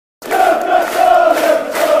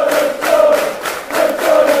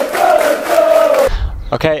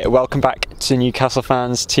Okay, welcome back to Newcastle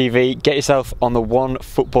Fans TV. Get yourself on the One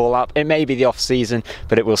Football app. It may be the off-season,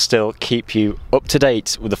 but it will still keep you up to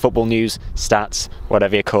date with the football news, stats,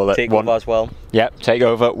 whatever you call it. Takeover as well. Yep,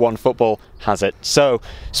 Takeover, One Football has it. So,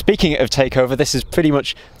 speaking of Takeover, this is pretty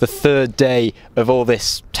much the third day of all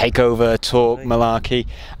this Takeover talk, malarkey.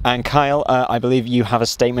 And Kyle, I believe you have a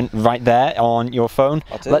statement right there on your phone.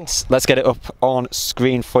 I do. Let's get it up on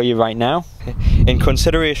screen for you right now. In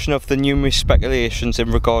consideration of the numerous speculations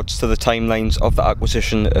in regards to the timelines of the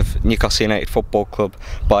acquisition of Newcastle United Football Club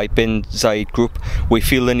by Zayed Group, we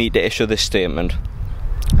feel the need to issue this statement.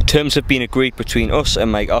 Terms have been agreed between us and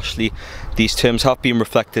Mike Ashley. These terms have been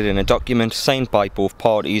reflected in a document signed by both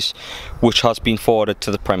parties, which has been forwarded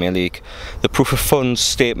to the Premier League. The proof of funds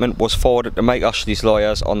statement was forwarded to Mike Ashley's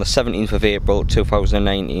lawyers on the 17th of April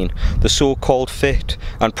 2019. The so-called fit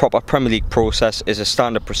and proper Premier League process is a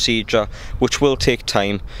standard procedure which will take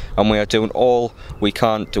time, and we are doing all we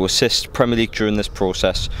can to assist Premier League during this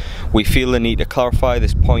process. We feel the need to clarify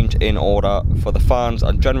this point in order for the fans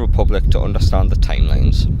and general public to understand the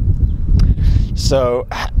timelines. So,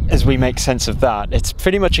 as we make sense of that, it's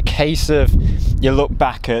pretty much a case of you look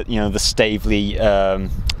back at, you know, the Staveley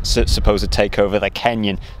supposed takeover, the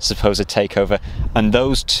Kenyan supposed takeover, and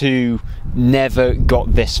those two never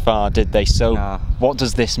got this far, did they? So, what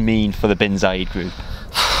does this mean for the Zayed Group?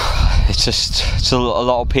 It's a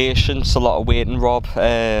lot of patience, a lot of waiting, Rob.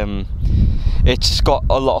 It's got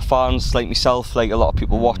a lot of fans like myself, like a lot of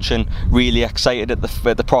people watching, really excited at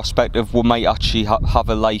the prospect of we might actually have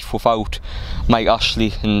a life without Mike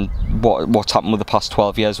Ashley and what's happened with the past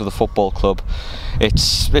 12 years with the football club.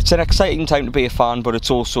 It's an exciting time to be a fan, but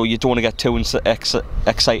it's also, you don't want to get too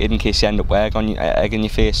excited in case you end up egg in your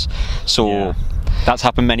face. So. Yeah. That's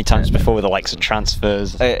happened many times before with the likes of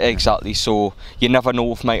transfers. Exactly, so you never know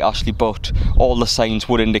with Mike Ashley, but all the signs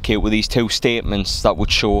would indicate with these two statements that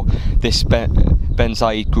would show this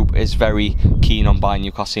Zayed Group is very keen on buying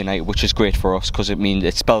Newcastle United, which is great for us because it means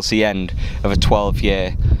it spells the end of a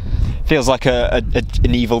 12-year. Feels like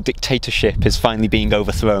an evil dictatorship is finally being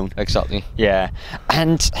overthrown. Exactly. Yeah,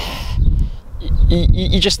 and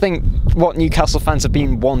you just think what Newcastle fans have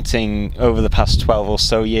been wanting over the past 12 or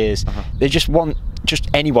so years. They just want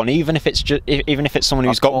anyone, even if it's someone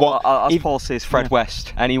who's got one. As Paul says, Fred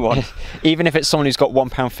West, anyone. Even if it's someone who's got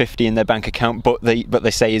 £1.50 in their bank account, but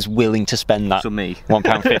they say is willing to spend that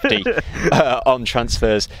 £1.50 on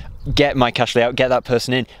transfers. Get Mike Ashley out, get that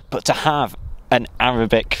person in, but to have an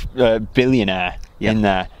Arabic billionaire in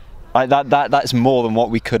there, that's more than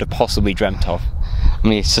what we could have possibly dreamt of. I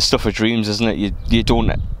mean, it's the stuff of dreams, isn't it?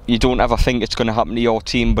 You don't ever think it's going to happen to your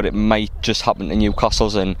team, but it might just happen to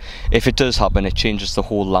Newcastle's, and if it does happen, it changes the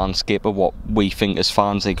whole landscape of what we think as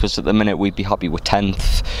fans. Because at the minute we'd be happy with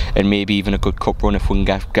 10th and maybe even a good cup run if we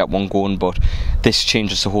can get one going. But this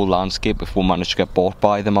changes the whole landscape if we manage to get bought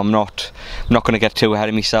by them. I'm not going to get too ahead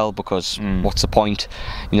of myself because what's the point?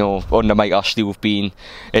 You know, under Mike Ashley we've been.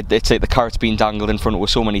 It's like the carrot's been dangled in front of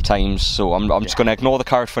us so many times. So I'm just going to ignore the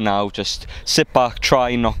carrot for now. Just sit back, try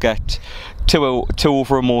and not get too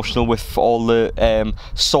over emotional with all the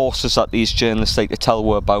sources that these journalists like to tell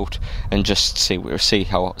we're about, and just see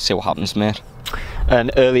what happens, mate.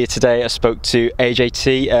 And earlier today I spoke to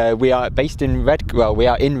AJT. We are based in we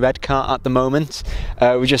are in Redcar at the moment.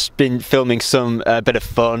 We've just been filming some bit of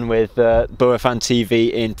fun with Borough Fan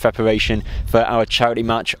TV in preparation for our charity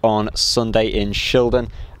match on Sunday in Shildon.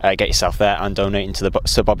 Get yourself there and donating to the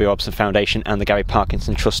Sir Bobby Robson Foundation and the Gary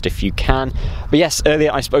Parkinson Trust if you can. But yes,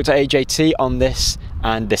 earlier I spoke to AJT on this,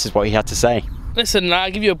 and this is what he had to say. Listen, I'll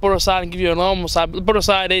give you a Borough side and give you a normal side, but the Borough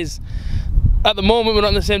side is, at the moment we're not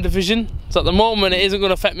in the same division, so at the moment it isn't going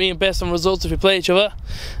to affect me based on results if we play each other.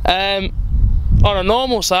 On a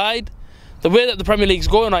normal side, the way that the Premier League's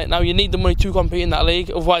going right now, you need the money to compete in that league,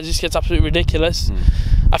 otherwise it just gets absolutely ridiculous.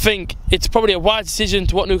 I think it's probably a wise decision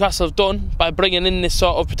to what Newcastle have done by bringing in this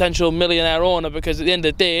sort of potential millionaire owner, because at the end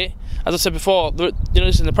of the day, as I said before,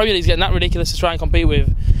 listen, the Premier League's getting that ridiculous to try and compete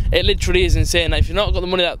with. It literally is insane. Like, if you've not got the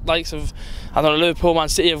money that likes of, I don't know, Liverpool, Man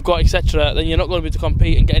City have got, etc., then you're not going to be able to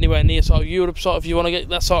compete and get anywhere near sort of Europe, sort of, if you want to get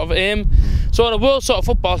that sort of aim. So in a world sort of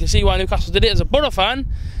football, I can see why Newcastle did it. As a Borough fan,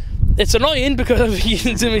 it's annoying because I'm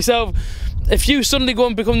thinking to myself, if you suddenly go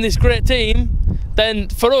and become this great team, then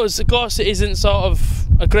for us, of course, it isn't sort of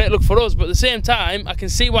a great look for us, but at the same time, I can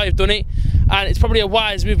see why you've done it, and it's probably a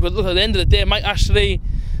wise move. But look, at the end of the day, Mike Ashley,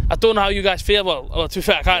 I don't know how you guys feel. Well, to be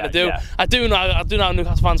fair, I kind of do. Yeah. I do know how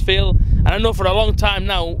Newcastle fans feel, and I know for a long time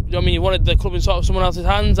now, I mean, you wanted the club in sort of someone else's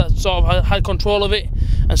hands that sort of had control of it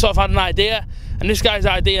and sort of had an idea. And this guy's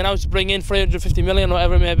idea now is to bring in 350 million, or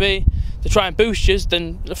whatever it may be, to try and boost you.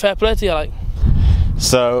 Then fair play to you, like.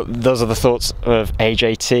 So those are the thoughts of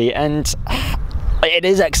AJT, and it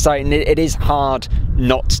is exciting. It is hard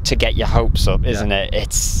not to get your hopes up, isn't it?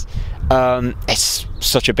 It's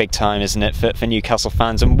such a big time, isn't it, for Newcastle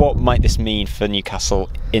fans? And what might this mean for Newcastle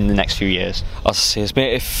in the next few years? As I say,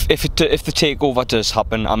 mate, if the takeover does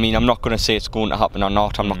happen, I mean, I'm not going to say it's going to happen or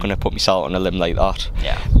not. I'm not going to put myself on a limb like that.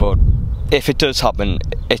 Yeah. But if it does happen,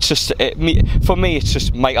 it's just for me. It's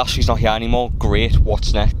just Mike Ashley's not here anymore. Great.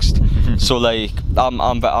 What's next? So like,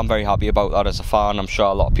 I'm very happy about that as a fan. I'm sure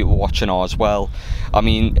a lot of people watching are as well. I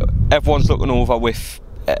mean, everyone's looking over at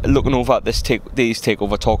these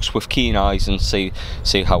takeover talks with keen eyes and see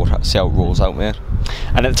how it rolls out, mate.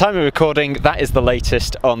 And at the time of recording, that is the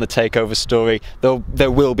latest on the takeover story.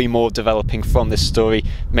 There will be more developing from this story.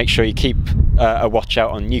 Make sure you keep a watch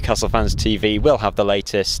out on Newcastle Fans TV. We'll have the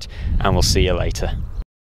latest, and we'll see you later.